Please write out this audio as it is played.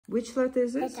Which letter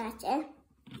is this?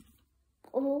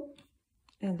 O.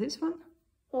 And this one?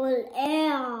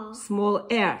 R. Small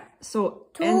r. So,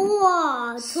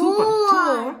 Tor. super.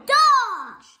 Tor.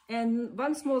 Tor. And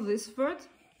once more this word.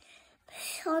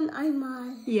 Schon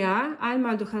einmal. Ja,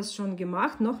 einmal, du hast schon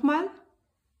gemacht. Nochmal.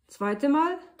 Zweite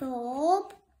Mal.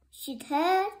 Top.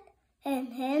 Schittel.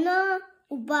 Henna.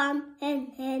 U-Bahn.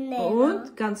 Henna.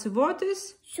 Und ganze Wort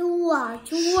ist? Super.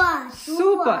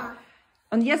 Super.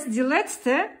 Und jetzt die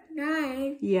letzte.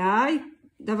 Nein. Ja,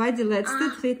 dabei die letzte,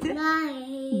 dritte.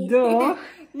 Nein. Doch.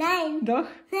 Nein. Doch.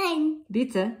 Nein.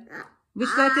 Bitte.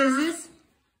 Which letter is this?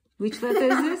 Which letter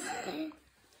is this?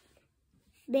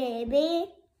 Baby.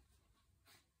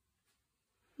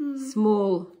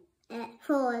 Small.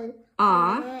 Voll.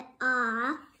 A.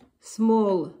 A.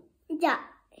 Small. Ja.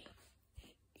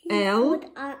 L.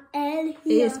 L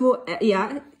hier. Small.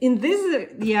 Yeah. In this.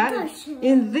 Yeah.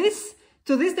 In this.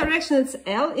 To this direction it's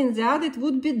L. In the other it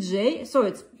would be J. So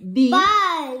it's B.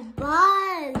 Ball.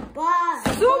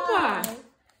 Super.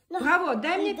 Noch Bravo.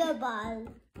 Дай мне der Ball.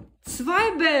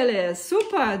 2 Bälle.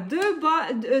 Super.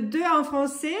 Deux en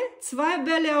français. 2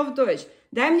 Bälle auf Deutsch.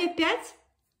 Дай мне 5.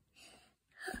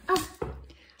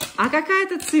 А какая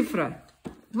это цифра?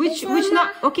 Which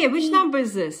number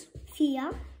is this?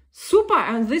 4. Super.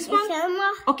 And this one? Ich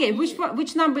mach Okay,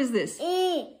 which number is this?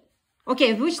 E.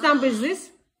 Okay, which number is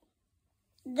this?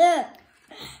 D.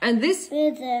 And this?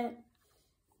 Bitte.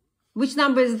 Which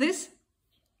number is this?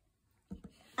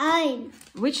 1.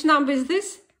 Which number is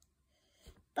this?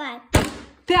 5.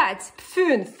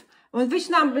 5. And which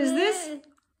number is this?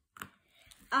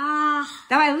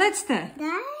 Давай, letzte.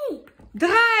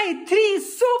 3, 3,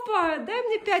 супер! Дай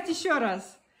мне 5 еще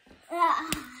раз.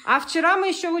 А вчера мы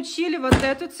еще учили вот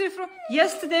эту цифру.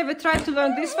 Yesterday we tried to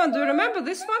learn this one. Do you remember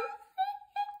this one?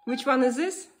 Which one is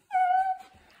this?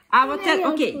 А вот это,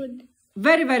 okay.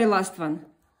 Very, very last one.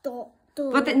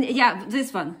 Вот, yeah,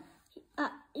 this one.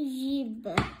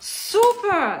 7.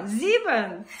 Super,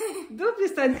 7. Du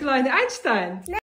bist ein kleiner Einstein.